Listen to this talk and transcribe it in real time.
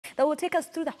that will take us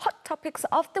through the hot topics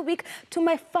of the week. To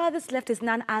my farthest left is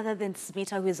none other than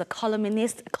Smita, who is a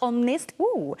columnist,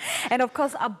 ooh, and of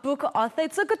course a book author.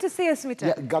 It's so good to see you, Smita.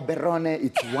 Yeah, Gaberone,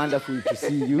 it's wonderful to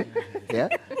see you. Yeah,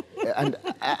 and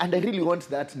I really want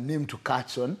that name to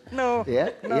catch on. No. Yeah,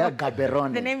 no. Yeah,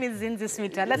 Gaberone. The name is Zinzi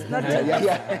Smita. Let's not do this.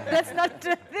 Let's not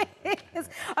do this.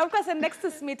 Of course, and next to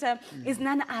Smita is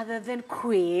none other than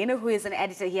Queen, who is an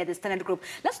editor here at the Standard Group.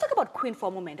 Let's talk about Queen for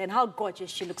a moment and how gorgeous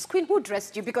she looks. Queen, who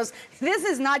dressed you? Because this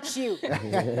is not you.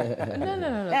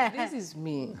 No. This is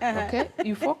me, okay?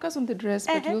 You focus on the dress,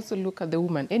 but you also look at the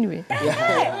woman. Anyway,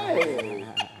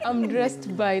 I'm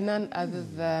dressed by none other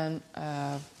than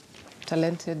a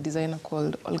talented designer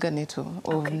called Olga Neto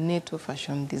of Neto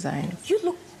Fashion Design. You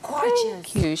look gorgeous.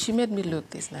 Thank you. She made me look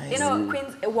this nice. You know,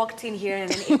 Queen walked in here and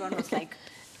then everyone was like,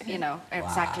 you know,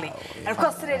 exactly. Wow. And of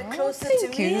course, today closer to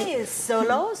me is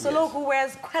Solo. Solo, who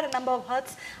wears quite a number of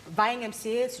hats, vying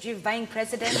MCAs, vying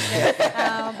president,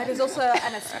 but he's also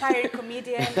an aspiring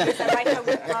comedian. He's a writer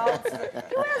with mouths.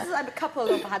 He wears a couple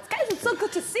of hats. Guys, it's so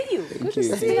good to see you. Good to see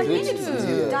you. It's been a minute since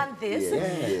you've done this.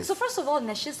 Yes. So first of all,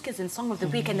 Nashiska's in Song of the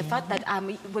Week, and the fact that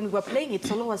when we were playing it,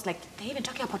 Solo was like, they're even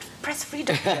talking about press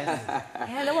freedom. Yeah,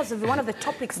 that was one of the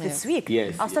topics this week.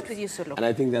 Yes. I'll start with you, Solo. And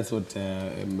I think that's what, you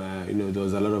know, there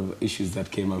was a lot of issues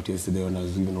that came out yesterday when I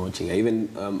was even watching. I even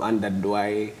wondered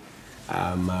why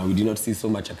we did not see so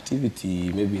much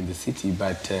activity maybe in the city,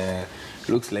 but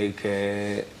looks like,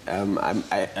 I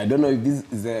don't know if this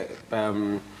is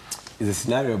a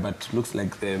scenario, but looks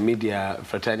like the media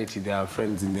fraternity, their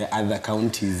friends in the other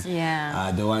counties,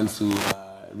 are the ones who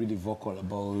are really vocal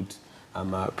about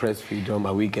press freedom.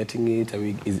 Are we getting it? Are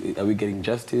we getting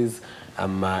justice?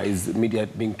 Is media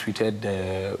being treated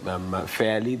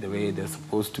fairly, the way they're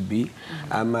supposed to be?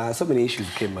 So many issues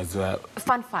came as well.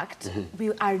 Fun fact,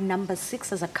 we are number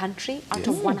 6 as a country out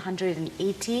of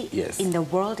 180 in the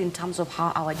world in terms of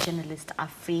how our journalists are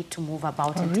free to move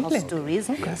about and tell stories.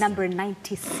 Number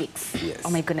 96. Oh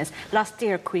my goodness. Last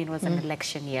year, Queen, was an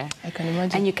election year. I can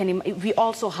imagine. And we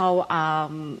also how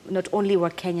not only were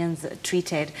Kenyans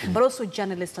treated, but also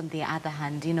journalists on the other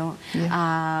hand, you know.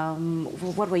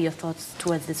 What were your thoughts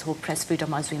towards this whole press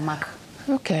freedom as we mark?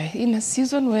 Okay, in a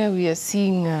season where we are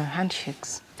seeing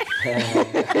handshakes,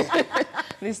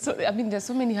 there's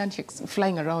so many handshakes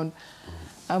flying around.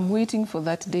 I'm waiting for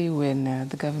that day when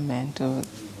the government or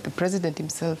the president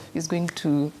himself is going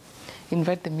to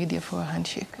invite the media for a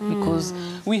handshake, because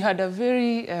we had a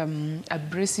very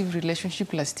abrasive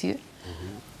relationship last year.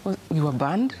 We were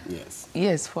banned.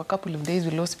 Yes, for a couple of days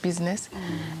we lost business,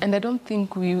 and I don't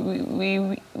think we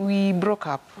broke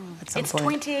up at some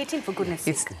point. It's 2018, for goodness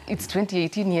sake. It's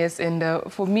 2018, yes, and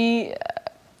for me,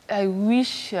 I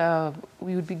wish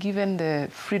we would be given the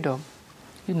freedom,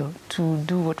 you know, to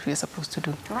do what we are supposed to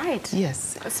do. Right.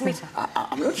 Yes. Smita.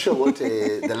 I'm not sure what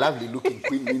the lovely-looking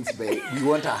Queen means by we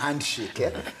want a handshake.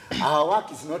 Our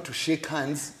work is not to shake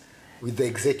hands with the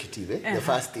executive, the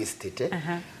first estate.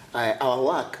 Our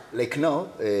work, like now,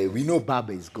 we know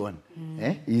Baba is gone.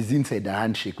 He's inside the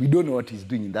handshake. We don't know what he's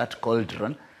doing in that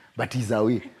cauldron, but he's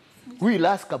away. We will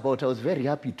ask about, I was very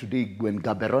happy today when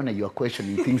Gaberone, you are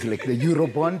questioning things like the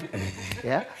Eurobond,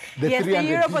 the 300 the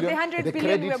Euro, billion, the 100 the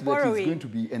billion credit that is going to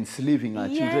be enslaving our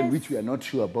children, which we are not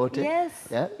sure about.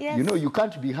 You know, you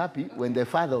can't be happy when the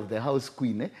father of the house,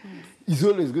 Queen, is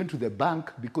always going to the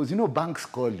bank, because, you know, banks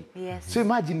call you. So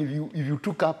imagine if you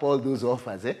took up all those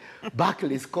offers,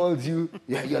 Barclays calls you,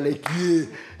 you're like,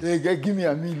 give me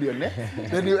 $1 million.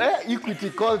 Then Equity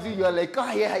calls you, you're like, oh,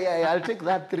 I'll take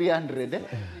that 300.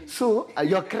 So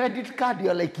your credit card,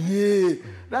 you're like,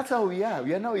 That's how we are.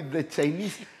 We are now with the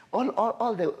Chinese,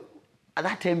 all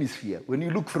that hemisphere. When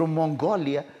you look from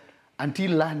Mongolia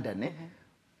until London,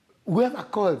 whoever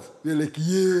calls, they're like,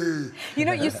 You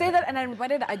know, you say that, and I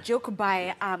remembered a joke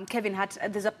by Kevin Hart.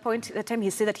 There's a point at the time he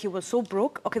said that he was so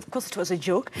broke. Okay, of course it was a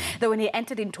joke. That when he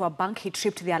entered into a bank, he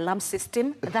tripped the alarm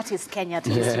system. That is Kenya.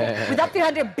 With that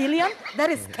 300 billion, that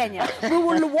is Kenya. We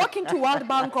will walk into World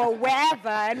Bank or wherever,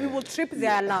 and we will trip the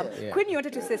alarm. Queen, you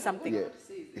wanted to say something?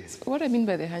 What I mean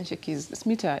by the handshake is,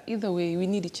 Smita, either way, we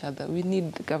need each other. We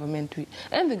need the government,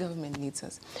 and the government needs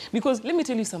us. Because let me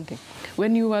tell you something.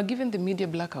 When you were given the media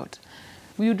blackout,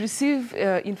 we would receive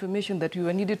information that we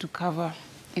were needed to cover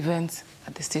events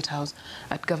at the State House,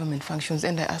 at government functions,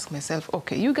 and I asked myself,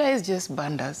 okay, you guys just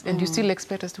banned us, and you still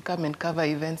expect us to come and cover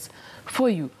events for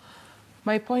you.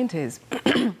 My point is,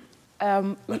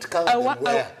 but cover them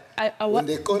where?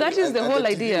 That is the whole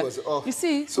idea. You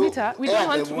see, Smita, we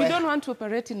don't want to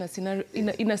operate in a scenario,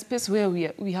 in a space where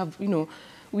we have, you know,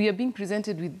 we are being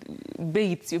presented with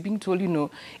baits. You're being told, you know,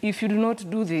 if you do not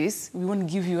do this, we won't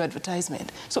give you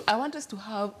advertisement. So I want us to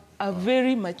have a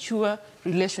very mature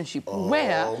relationship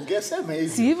where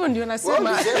see, even you understand,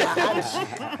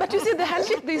 but you see the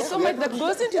handshake, there is so much that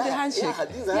goes into the handshake. Yeah,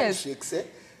 these handshakes,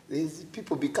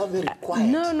 people become very quiet.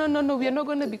 No, we are not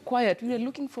going to be quiet. We are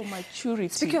looking for maturity.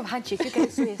 Speaking of handshake, you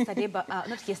guys saw yesterday, but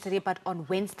not yesterday, but on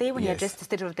Wednesday, when he addressed the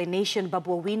State of the Nation,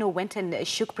 Babu Owino went and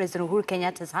shook President Uhuru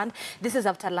Kenyatta's hand. This is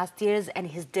after last year's and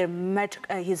his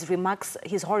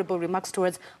horrible remarks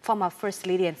towards former First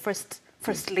Lady and First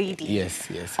Lady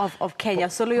of Kenya.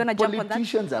 So, you want to jump on that?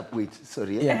 Politicians are, wait,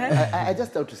 sorry. I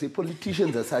just have to say,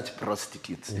 politicians are such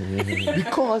prostitutes.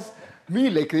 Because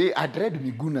me, like, I'd read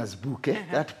Miguna's book,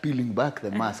 that Peeling Back the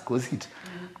Mask, was it?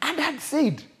 And I'd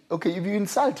said, okay, if you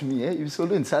insult me, if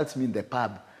Solo insults me in the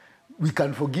pub, we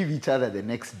can forgive each other the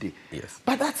next day. Yes.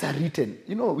 But that's a written,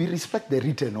 we respect the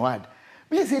written word.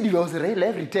 Me, I said, if I was real,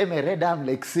 every time I read, I'm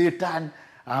like Satan,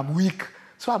 I'm weak,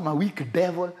 so I'm a weak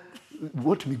devil.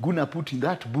 What Miguna put in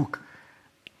that book,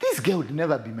 this guy would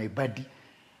never be my buddy.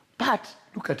 But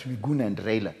look at Miguna and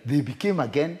Raila. They became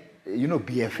again,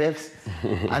 BFFs.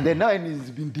 And then now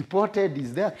he's been deported,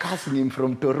 he's there cursing him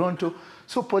from Toronto.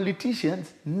 So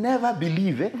politicians never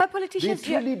believe, But politicians...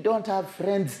 They really don't have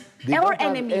friends. They don't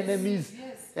have enemies.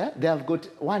 Yes. Yeah? They have got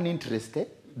one interest,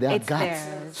 their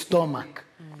guts, stomach.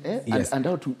 And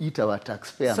how to eat our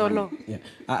taxpayer money. Yeah.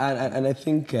 And I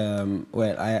think,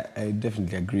 well, I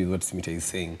definitely agree with what Smita is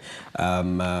saying.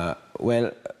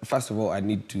 Well, first of all, I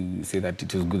need to say that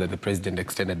it was good that the president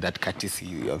extended that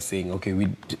courtesy of saying, okay, we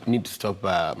need to stop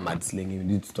mudslinging, we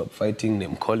need to stop fighting,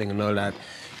 name calling and all that.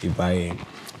 If I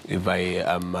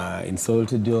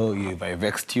insulted you, if I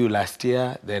vexed you last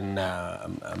year, then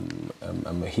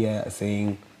I'm here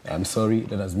saying I'm sorry,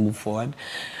 let us move forward.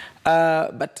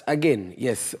 But again,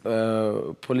 yes,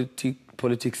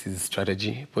 politics is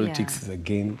strategy. Politics is a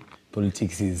game.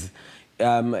 Politics is,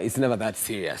 it's never that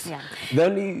serious. Yeah. The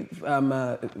only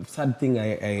sad thing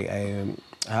I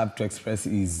have to express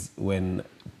is when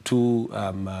two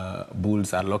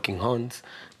bulls are locking horns,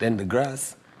 then the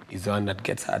grass is the one that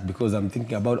gets hurt, because I'm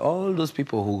thinking about all those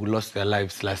people who lost their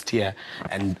lives last year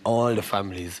and all the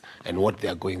families and what they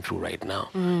are going through right now.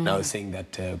 Now saying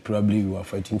that probably we are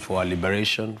fighting for our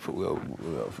liberation, we are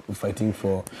fighting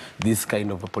for this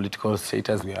kind of a political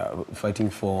status, we are fighting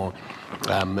for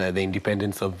the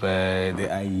independence of the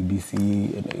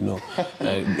IEBC,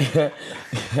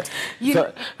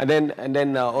 So, and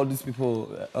then all these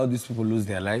people lose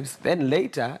their lives. Then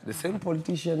later, the same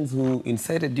politicians who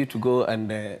incited you to go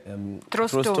and throw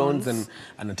stones and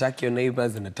attack your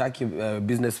neighbors and attack your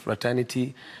business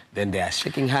fraternity, then they are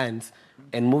shaking hands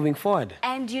and moving forward.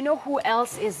 And you know who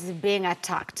else is being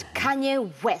attacked?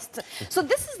 Kanye West. So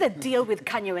this is the deal with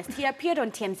Kanye West. He appeared on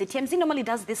TMZ. TMZ normally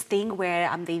does this thing where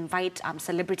they invite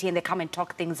celebrity and they come and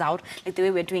talk things out, like the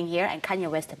way we're doing here. And Kanye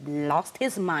West lost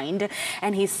his mind.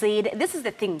 And he said, this is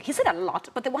the thing. He said a lot,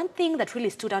 but the one thing that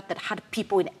really stood out that had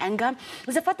people in anger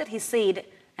was the fact that he said,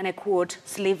 and I quote,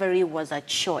 slavery was a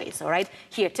choice, all right?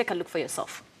 Here, take a look for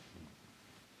yourself.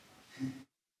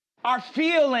 Our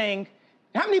feeling,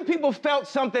 how many people felt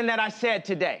something that I said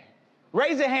today?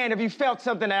 Raise a hand if you felt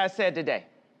something that I said today.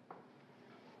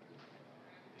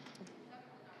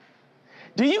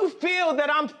 Do you feel that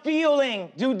I'm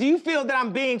feeling, do you feel that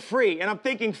I'm being free and I'm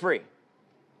thinking free?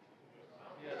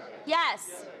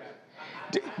 Yes.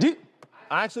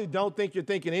 I actually don't think you're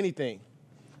thinking anything.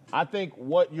 I think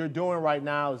what you're doing right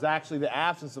now is actually the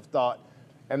absence of thought.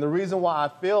 And the reason why I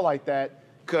feel like that,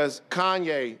 because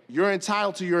Kanye, you're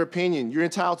entitled to your opinion. You're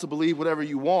entitled to believe whatever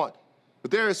you want.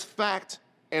 But there is fact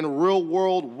and real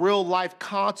world, real life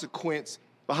consequence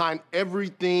behind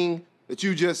everything that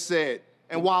you just said.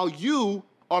 And while you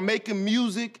are making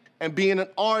music and being an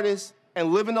artist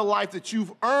and living the life that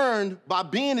you've earned by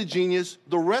being a genius,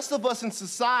 the rest of us in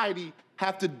society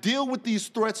have to deal with these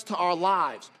threats to our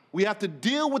lives. We have to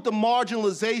deal with the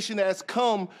marginalization that has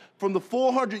come from the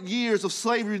 400 years of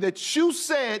slavery that you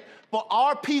said for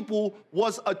our people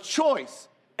was a choice.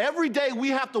 Every day we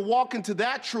have to walk into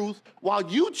that truth while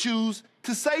you choose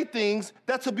to say things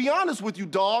that, to be honest with you,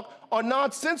 dog, are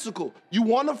nonsensical. You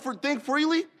want to think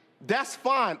freely? That's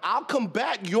fine. I'll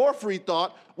combat your free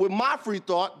thought with my free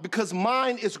thought because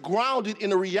mine is grounded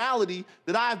in a reality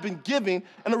that I have been given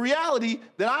and a reality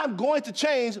that I'm going to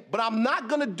change, but I'm not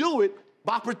going to do it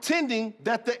by pretending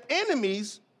that the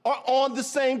enemies are on the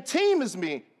same team as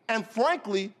me. And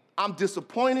frankly, I'm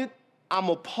disappointed, I'm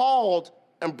appalled,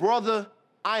 and brother,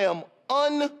 I am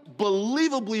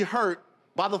unbelievably hurt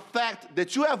by the fact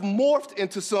that you have morphed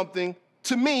into something,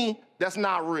 to me, that's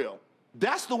not real.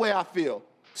 That's the way I feel.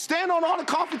 Stand on all the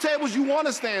coffee tables you want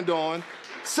to stand on,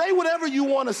 Say whatever you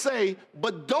want to say,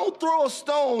 but don't throw a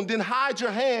stone, then hide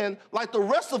your hand like the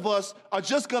rest of us are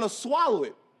just going to swallow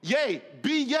it. Yay,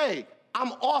 be yay.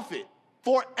 I'm off it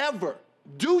forever.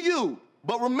 Do you.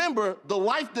 But remember, the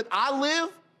life that I live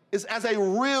is as a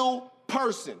real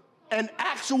person, an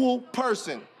actual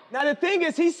person. Now, the thing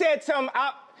is, he said something,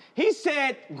 he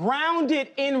said, grounded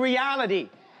in reality.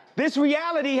 This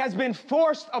reality has been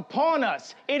forced upon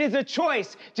us. It is a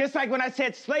choice, just like when I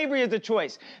said slavery is a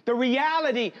choice. The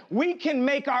reality, we can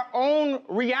make our own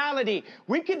reality.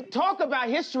 We can talk about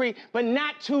history, but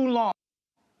not too long.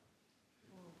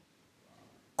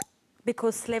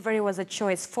 Because slavery was a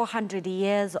choice, 400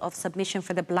 years of submission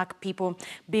for the black people,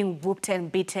 being whooped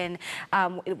and beaten,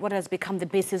 what has become the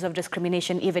basis of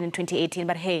discrimination even in 2018.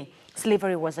 But hey,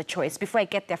 slavery was a choice. Before I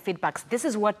get their feedbacks, this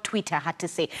is what Twitter had to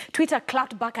say. Twitter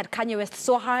clapped back at Kanye West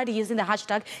so hard using the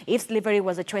hashtag, if slavery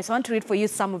was a choice. I want to read for you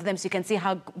some of them so you can see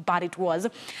how bad it was.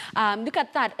 Look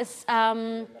at that.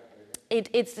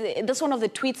 It's this one of the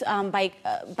tweets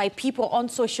by people on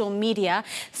social media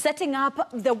setting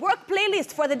up the work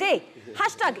playlist for the day.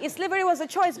 Hashtag, if slavery was a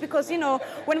choice, because, you know,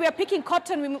 when we are picking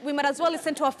cotton, we might as well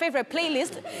listen to our favorite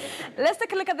playlist. Let's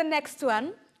take a look at the next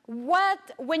one.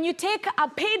 When you take a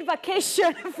paid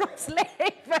vacation from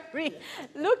slavery,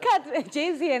 look at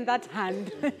Jay-Z in that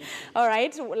hand. All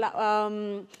right.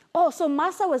 So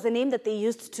master was the name that they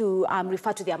used to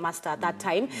refer to their master at that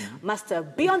time. Master,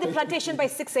 be on the plantation by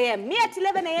 6 a.m. Me at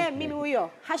 11 a.m. Mimi huyo.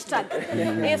 Hashtag,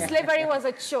 if slavery was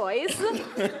a choice.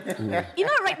 You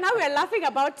know, right now we're laughing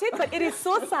about it, but it is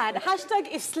so sad. Hashtag,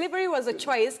 if slavery was a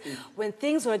choice, when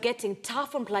things were getting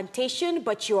tough on plantation,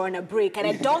 but you're on a break, and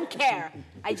I don't care.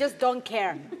 I just don't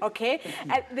care, okay?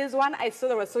 And there's one I saw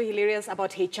that was so hilarious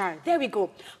about HR. There we go.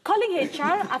 Calling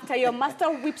HR after your master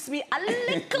whips me a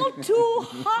little too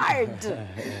hard.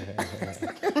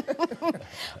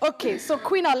 Okay, so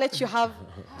Queen, I'll let you have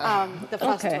the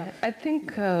first one. I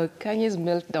think Kanye's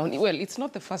meltdown, well, it's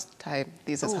not the first time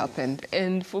this has happened.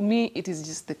 And for me, it is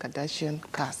just the Kardashian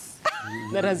curse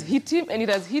that has hit him, and it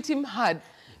has hit him hard.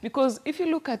 Because if you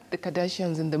look at the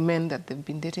Kardashians and the men that they've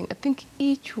been dating, I think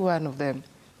each one of them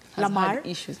has had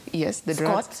issues. Yes, the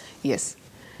drugs. Yes.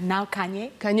 Now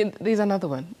Kanye. Kanye, there's another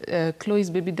one.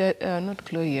 Chloe's baby daddy, not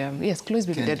Chloe, yes, Chloe's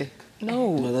baby daddy.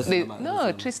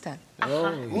 No, Tristan.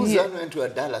 Who's that went to a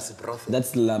Dallas brothel?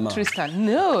 That's Lama. Tristan.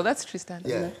 No, that's Tristan.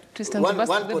 Yeah. Tristan. One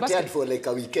hotel for like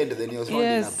a weekend, then he was found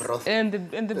in a brothel. And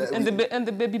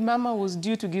the baby mama was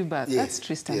due to give birth. Yes. That's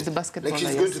Tristan, the basketball. Like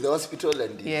she's going to the hospital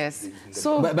and... Yes.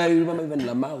 But you remember even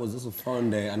Lama was also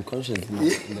found unconscious.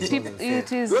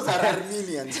 It is... Those are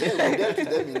Armenians. We dealt with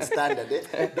them in standard.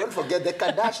 Don't forget, the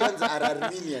Kardashians are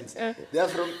Armenians. They are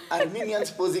from Armenians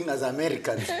posing as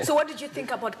Americans. So what did you think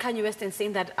about Kanye West and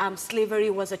saying that slavery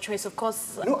was a choice? Of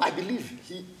course... No, I believe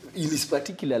in his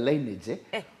particular lineage,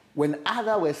 when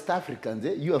other West Africans,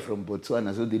 you are from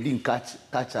Botswana, so they didn't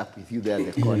catch up with you there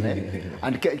at the corner,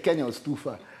 and Kenya was too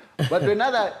far. But when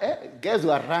other guys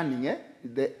were running,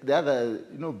 the other,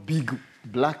 big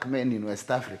black men in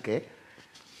West Africa,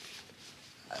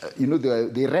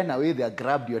 they ran away, they are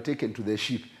grabbed, you are taken to the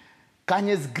ship.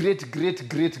 Kanye's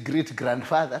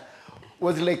great-great-great-great-grandfather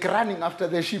was like running after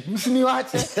the ship.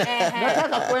 Msiniwache.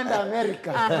 Nataka kwenda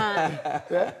America.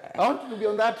 I want to be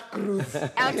on that cruise.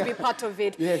 I want to be part of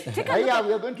it. Yes. We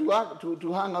are going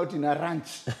to hang out in a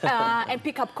ranch. And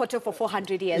pick up cotton for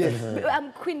 400 years. Yes.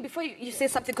 Queen, before you say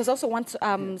something, because I also want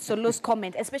Solo's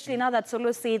comment, especially now that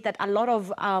Solo said that a lot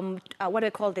of, what do I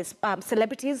call this,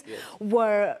 celebrities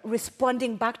were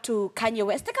responding back to Kanye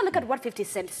West. Take a look at what 50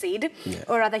 Cent said,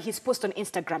 or rather his post on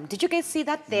Instagram. Did you guys see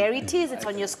that? There it is. It's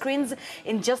on your screens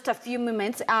in just a few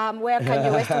moments, where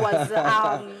Kanye West was...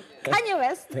 Kanye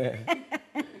West.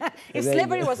 If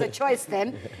slavery was a choice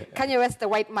then, Kanye West, the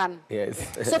white man. Yes.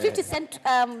 So 50 Cent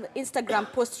Instagram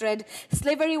post read,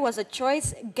 slavery was a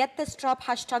choice, get the strap,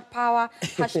 hashtag power,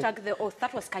 hashtag the oath.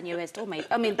 That was Kanye West.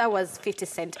 That was 50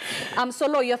 Cent.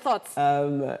 Solo, your thoughts?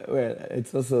 Well,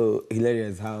 it's also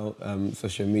hilarious how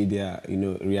social media,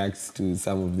 reacts to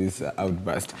some of this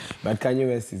outburst. But Kanye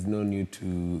West is no new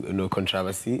to,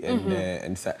 controversy.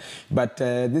 But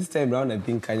this time around, I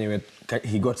think Kanye West,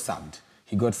 he got served.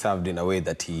 He got served in a way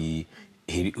that he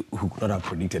could not have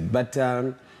predicted. But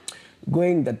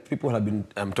going that people have been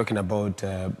talking about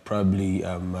probably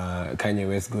Kanye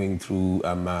West going through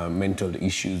mental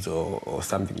issues or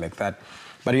something like that.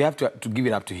 But you have to give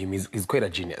it up to him. He's quite a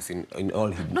genius in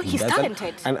all he does. He's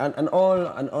talented. And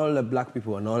all the black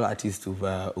people and all artists who've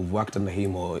worked under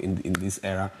him or in this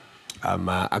era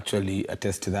actually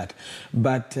attest to that.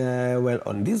 But, well,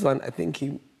 on this one, I think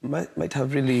he might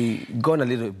have really gone a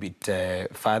little bit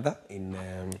further in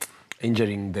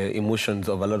injuring the emotions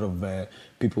of a lot of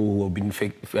people who have been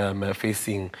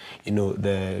facing, you know,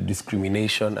 the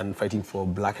discrimination and fighting for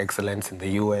black excellence in the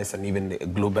US and even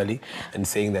globally, and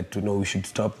saying that, you know, we should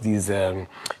stop these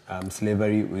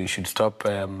slavery, we should stop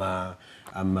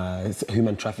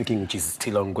human trafficking, which is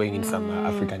still ongoing in some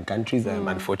African countries,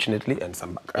 unfortunately, and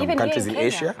some countries in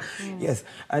Asia. Yes,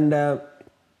 and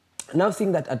now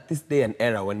seeing that at this day and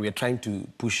era when we're trying to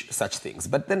push such things.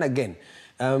 But then again,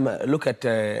 look at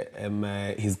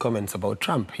his comments about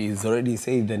Trump. He's already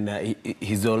said, and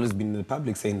he's always been in the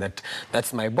public saying that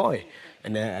that's my boy.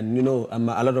 And you know, a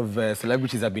lot of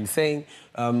celebrities have been saying,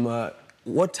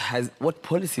 what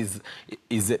policies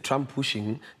is Trump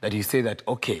pushing that you say that,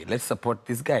 okay, let's support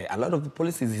this guy? A lot of the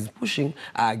policies he's pushing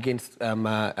are against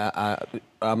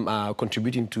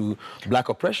contributing to black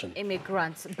oppression.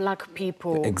 Immigrants, black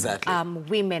people, exactly.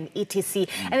 Women, etc.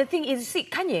 And the thing is, you see,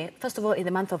 Kanye, first of all, in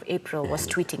the month of April, was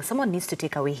tweeting, someone needs to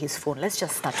take away his phone. Let's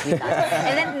just start with that.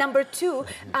 And then number two,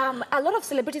 a lot of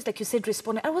celebrities, like you said,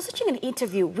 responded. I was watching an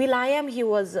interview. Will.i.am, he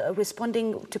was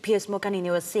responding to Piers Morgan, and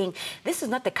he was saying, this is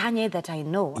not the Kanye that I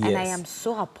know. Yes. And I am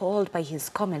so appalled by his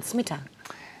comments. Smita?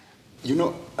 You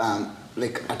know,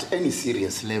 like at any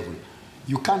serious level,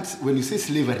 you can't, when you say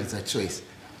slavery is a choice,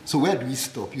 so where do we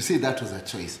stop? You say that was a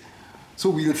choice.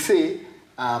 So we'll say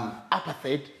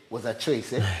apartheid was a choice.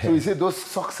 So we say those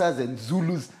Soxers and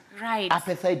Zulus, right.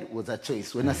 Apartheid was a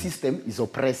choice when a system is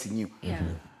oppressing you. Yeah.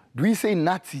 Do we say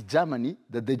Nazi Germany,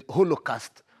 that the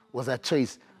Holocaust was a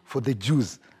choice for the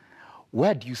Jews?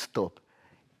 Where do you stop?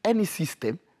 Any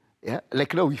system, yeah,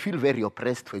 like now we feel very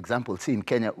oppressed, for example, say in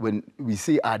Kenya, when we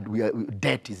say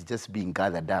debt is just being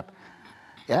gathered up,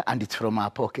 yeah, and it's from our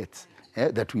pockets, yeah,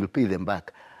 that we'll pay them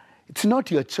back. It's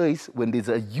not your choice when there's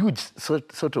a huge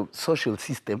sort of social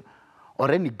system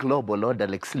or any global order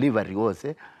like slavery was,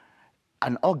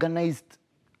 an organized,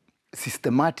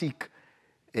 systematic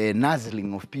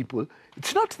nuzzling of people.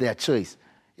 It's not their choice.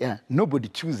 Yeah, nobody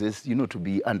chooses, you know, to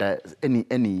be under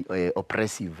any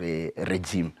oppressive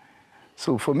regime.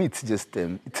 So for me, it's just,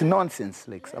 it's nonsense,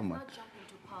 like someone.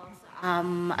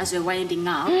 As we're winding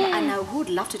up, and I would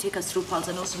love to take us through Pulse,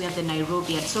 and also we have the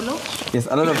Nairobi and Solo. Yes,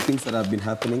 a lot of things that have been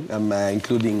happening,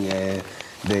 including the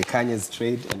Kanye's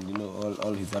trade and, you know,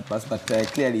 all his outbursts. But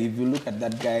clearly, if you look at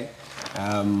that guy,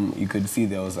 you could see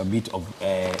there was a bit of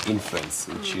influence,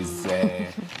 which is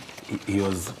he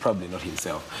was probably not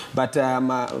himself. But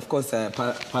of course,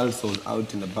 Pulse was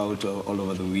out and about all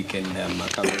over the weekend,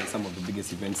 covering some of the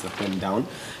biggest events that went down.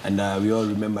 And we all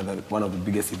remember that one of the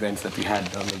biggest events that we had,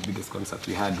 one of the biggest concerts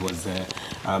we had was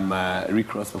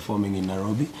Rick Ross performing in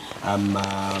Nairobi.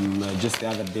 Just the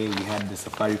other day, we had the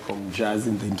Safaricom Jazz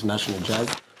in the International Jazz.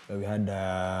 We had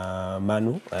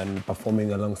Manu and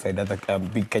performing alongside other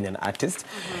big Kenyan artists.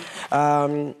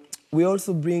 We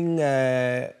also bring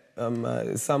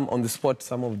some on the spot,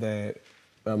 some of the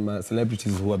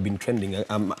celebrities who have been trending,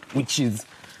 which is,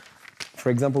 for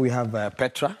example, we have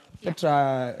Petra. Yeah.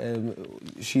 Petra,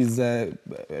 she's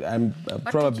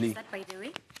probably... What is that, by the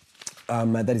way?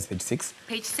 That is page 6.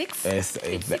 Page 6? Yes,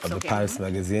 of the Paris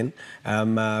magazine.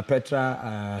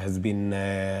 Petra has been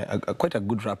quite a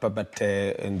good rapper, but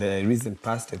in the recent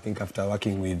past, I think after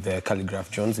working with Calligraph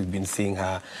Jones, we've been seeing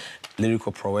her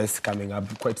lyrical prowess coming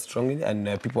up quite strongly,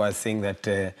 and people are saying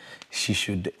that she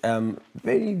should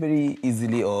very, very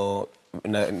easily, or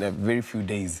in a very few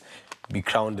days, be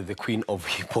crowned the queen of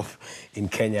hip-hop in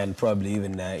Kenya and probably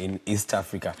even in East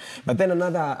Africa. But then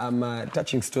another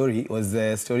touching story was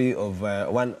the story of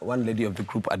one lady of the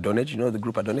group Adonage. You know the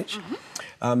group Adonage?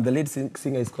 The lead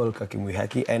singer is called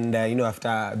Kakimwihaki, and you know,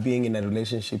 after being in a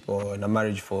relationship or in a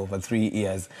marriage for over 3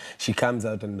 years, she comes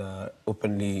out and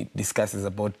openly discusses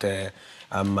about the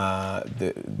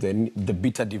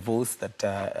bitter divorce that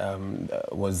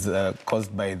was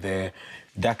caused by the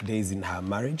dark days in her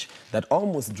marriage that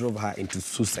almost drove her into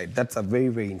suicide. That's a very,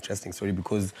 very interesting story,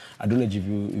 because I don't know if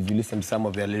you listen to some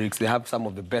of their lyrics, they have some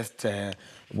of the best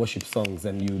worship songs,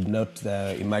 and you would not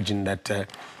imagine that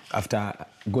after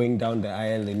going down the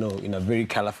aisle, you know, in a very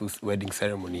colorful wedding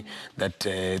ceremony, that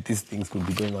these things could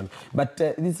be going on. But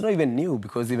it's not even new,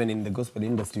 because even in the gospel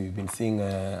industry, we've been seeing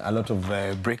a lot of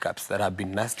breakups that have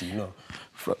been nasty, you know,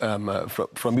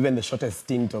 from even the shortest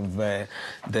stint of the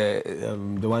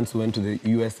ones who went to the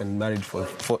US and married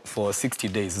for 60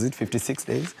 days. Is it 56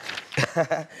 days?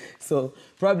 So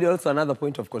probably also another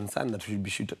point of concern that we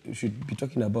should be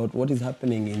talking about, what is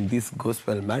happening happening in these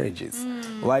gospel marriages?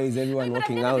 Why is everyone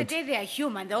walking out? At the end of the day, they are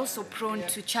human. They're also prone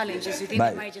to challenges within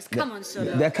the marriages. Come on,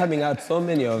 Solo. They're coming out, so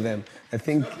many of them. I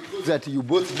think that you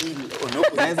both need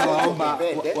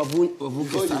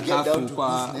wavuke sakafu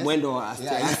kwa mwendo wa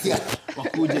aste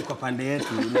wakuje kwa pande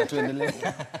yetu na tuendelee.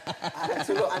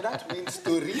 And that main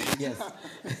story. Yes.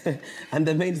 And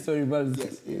the main story was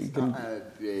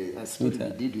what we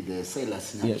did with the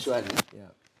sailors in Actually. Yeah.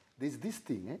 There's this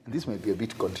thing, this might be a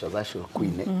bit controversial,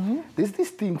 Queen. There's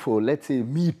this thing for, let's say,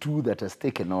 Me Too that has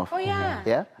taken off. Oh, yeah.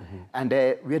 Yeah? And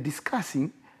we are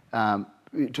discussing,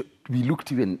 we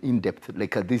looked even in depth,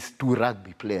 like at these 2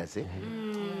 rugby players.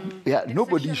 Yeah,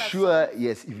 nobody's sure,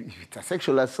 yes, if it's a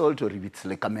sexual assault or if it's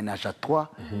like a ménage à trois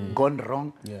gone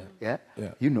wrong. Yeah.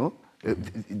 You know,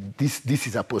 this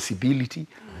is a possibility.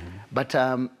 But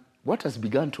what has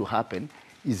begun to happen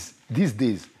is these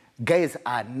days, guys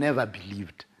are never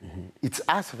believed. It's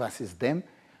us versus them.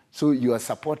 So you are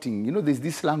supporting, you know, there's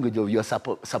this language of you're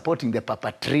supporting the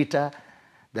perpetrator,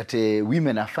 that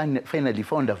women are finally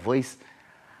found a voice.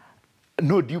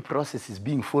 No due process is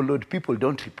being followed. People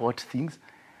don't report things.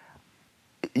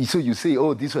 So you say,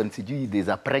 oh, this one, there's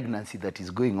a pregnancy that is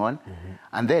going on.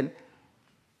 And then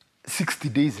 60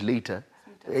 days later,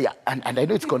 yeah, and I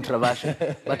know it's controversial,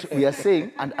 but we are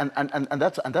saying, and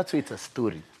that's why it's a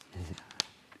story.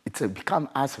 It's become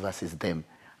us versus them.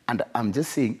 And I'm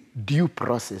just saying due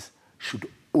process should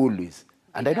always,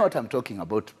 and I know what I'm talking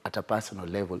about at a personal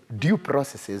level, due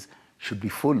processes should be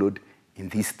followed in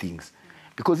these things.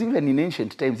 Because even in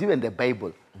ancient times, even the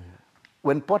Bible,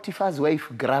 when Potiphar's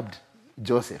wife grabbed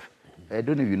Joseph, I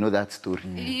don't know if you know that story,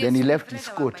 then he left his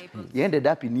coat. He ended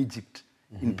up in Egypt,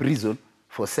 in prison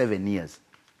for 7 years.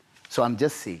 So I'm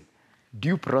just saying,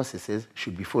 due processes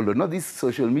should be followed. Not these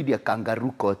social media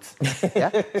kangaroo courts. Yeah?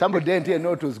 Somebody didn't even know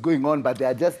what was going on, but they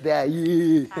are just there.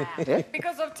 Yeah?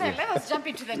 Because of time, let us jump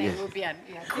into the Nairobian.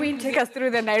 Queen, take us through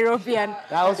the Nairobian.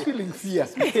 I was feeling fear.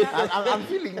 I'm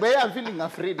feeling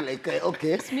afraid, like,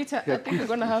 okay. Smita, I think we're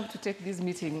going to have to take this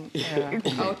meeting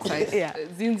outside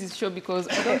Zinzi's show, because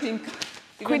I don't think...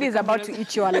 Queen is about to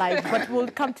eat you alive, but we'll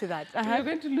come to that. We're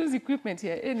going to lose equipment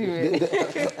here anyway.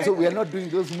 So we are not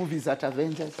doing those movies at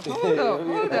Avengers? Hold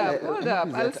up.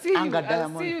 I'll see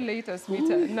you later,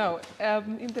 Smita. Now,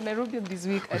 in the Nairobian this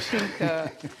week, I think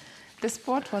the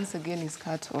spot once again is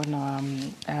cut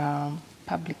on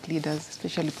public leaders,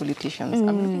 especially politicians.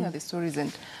 I'm looking at the stories,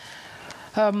 and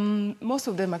most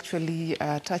of them actually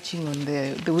are touching on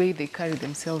the way they carry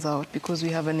themselves out, because we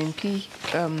have an MP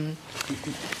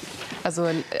as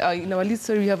well. In our list,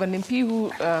 we have an MP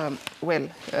who,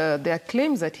 there are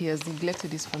claims that he has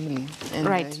neglected his family,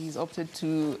 and he's opted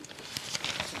to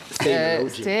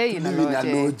stay in a lodge.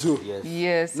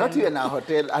 Yes. Not even a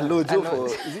hotel, a lodge for,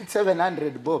 is it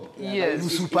 700 bob? Yes.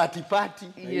 Usu party.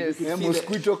 Yes.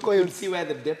 Mosquito You coils. can see where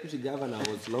the deputy governor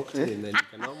was locked in, and you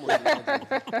can almost imagine.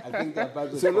 I think they're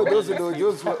about to... So those where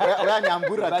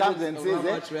Nyambura comes and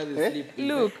says,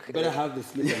 look, you better have the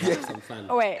sleep and have some fun.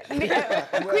 Wait,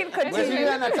 Queen, continue.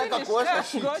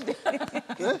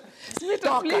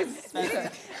 Please.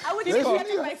 I would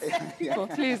just myself.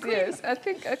 Please, yes. I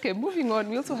think, okay, moving on,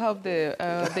 we also have the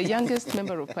youngest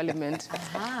member of parliament.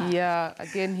 Yeah,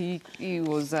 again, he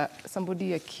was,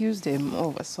 somebody accused him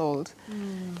of assault.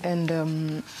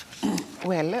 And,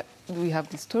 we have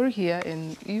the story here,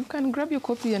 and you can grab your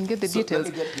copy and get the details.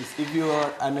 Let me get this. If you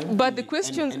are an MP but the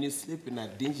question... and you sleep in a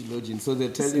dingy lodging, so they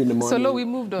tell you in the morning... Solo, we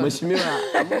moved on. Yeah.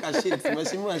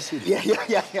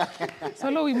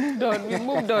 Solo, we moved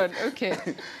on. Okay.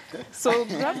 So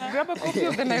grab a copy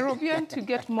of the Nairobian to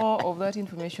get more of that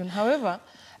information. However,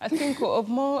 I think of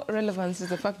more relevance is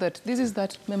the fact that this is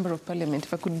that member of parliament,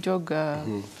 if I could jog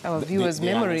our viewers'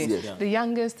 memory, the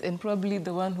youngest and probably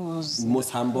the one who's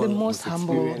most humble. The most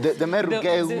humble. The Meru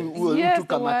guy who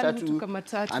took a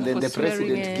matatu, and then the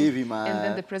president gave him a... And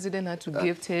then the president had to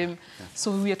gift him.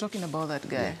 So we are talking about that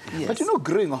guy. Yes. But you know,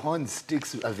 growing horns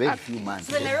takes a very few months.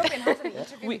 So the Nairobian has an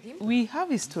interview with him? We have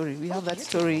his story. We have that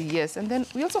story, yes. And then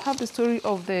we also have the story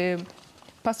of the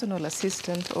personal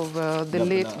assistant of the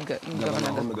late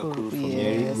Governor Gakuru.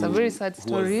 Yes, a very sad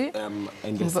story. Was,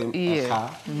 in the same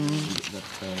car that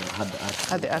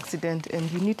had the accident,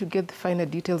 and you need to get the finer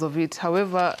details of it.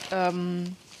 However,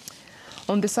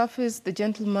 on the surface, the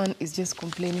gentleman is just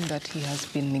complaining that he has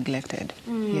been neglected.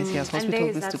 Yes, he has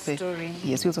hospital bills to pay. Story.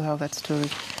 Yes, we also have that story.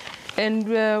 And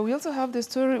we also have the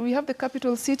story, we have the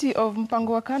capital city of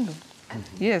Mpango wa Kando.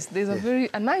 Yes, there's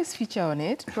a nice feature on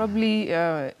it. Probably,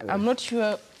 I'm not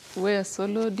sure Where,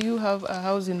 Solo? Do you have a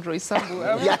house in Roysambu?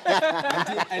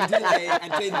 until I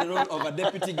take the role of a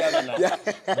deputy governor,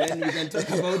 then we can talk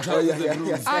about houses and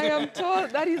rooms. I am told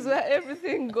that is where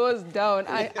everything goes down.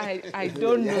 I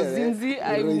don't know, Zinzi.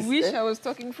 I wish I was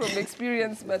talking from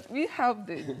experience, but we have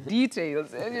the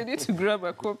details, and you need to grab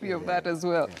a copy of that as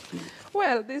well.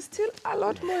 Well, there's still a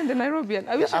lot more in the Nairobian.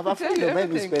 I wish I could tell you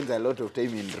everything. Who spends a lot of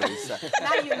time in Roysa.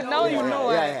 Now you know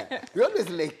why. Yeah. We always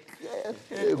like,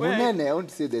 Munene, I want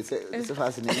to say this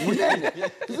first name.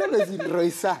 Munene. He's always in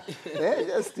Roysa.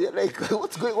 Just like,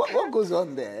 what goes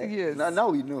on there? Yes. Now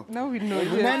we know. Now we know.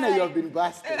 Munene, you have been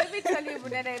busted. Let me tell you,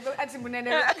 Munene.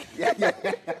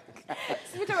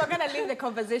 Smita, we're going to leave the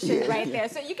conversation right there.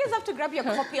 So you guys have to grab your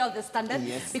copy of the Standard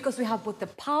because we have both the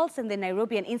Pulse and the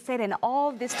Nairobian Inside and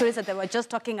all these stories that they were just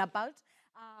talking about.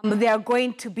 They are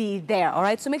going to be there, all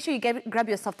right? So make sure you grab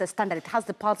yourself the Standard. It has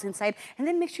the Pulse inside. And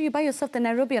then make sure you buy yourself the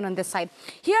Nairobian on the side.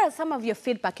 Here are some of your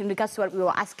feedback in regards to what we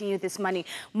were asking you this morning.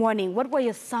 What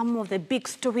were some of the big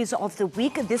stories of the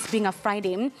week, this being a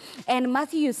Friday? And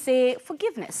Matthew, you say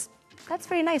forgiveness. That's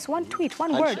very nice. One tweet,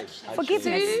 one word.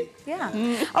 Forgiveness. Yeah.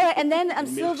 All right. And then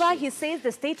Silva, he says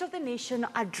the State of the Nation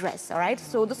address. All right.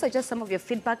 So those are just some of your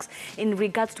feedbacks in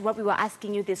regards to what we were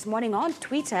asking you this morning on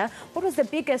Twitter. What was the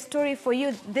biggest story for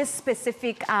you this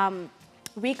specific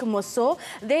week, Moso?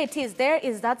 There it is. There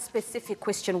is that specific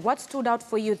question. What stood out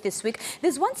for you this week?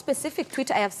 There's one specific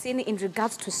tweet I have seen in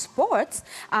regards to sports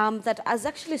that has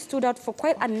actually stood out for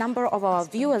quite a number of our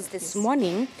viewers this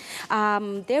morning.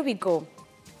 There we go.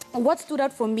 What stood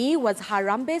out for me was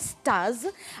Harambee Stars.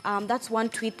 That's one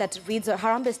tweet that reads,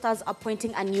 Harambee Stars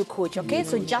appointing a new coach, okay?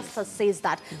 So Justice says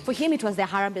that. For him, it was the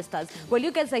Harambee Stars. Well,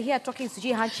 you guys are here talking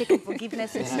Suji handshake and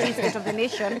forgiveness and State of the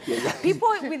Nation. People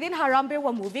within Harambee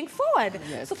were moving forward.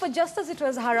 So for Justice, it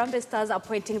was Harambee Stars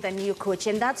appointing the new coach.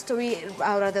 And that story,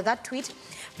 rather that tweet,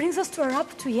 brings us to a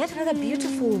wrap to yet another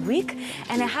beautiful week.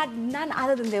 And I had none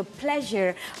other than the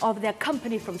pleasure of their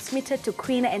company from Smita to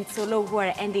Queen and Solo, who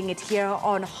are ending it here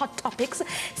on Hot Topics.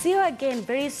 See you again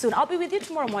very soon. I'll be with you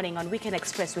tomorrow morning on Weekend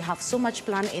Express. We have so much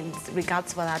planned in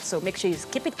regards for that. So make sure you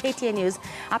keep it KTN News.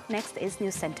 Up next is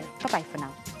News Center. Bye-bye for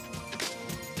now.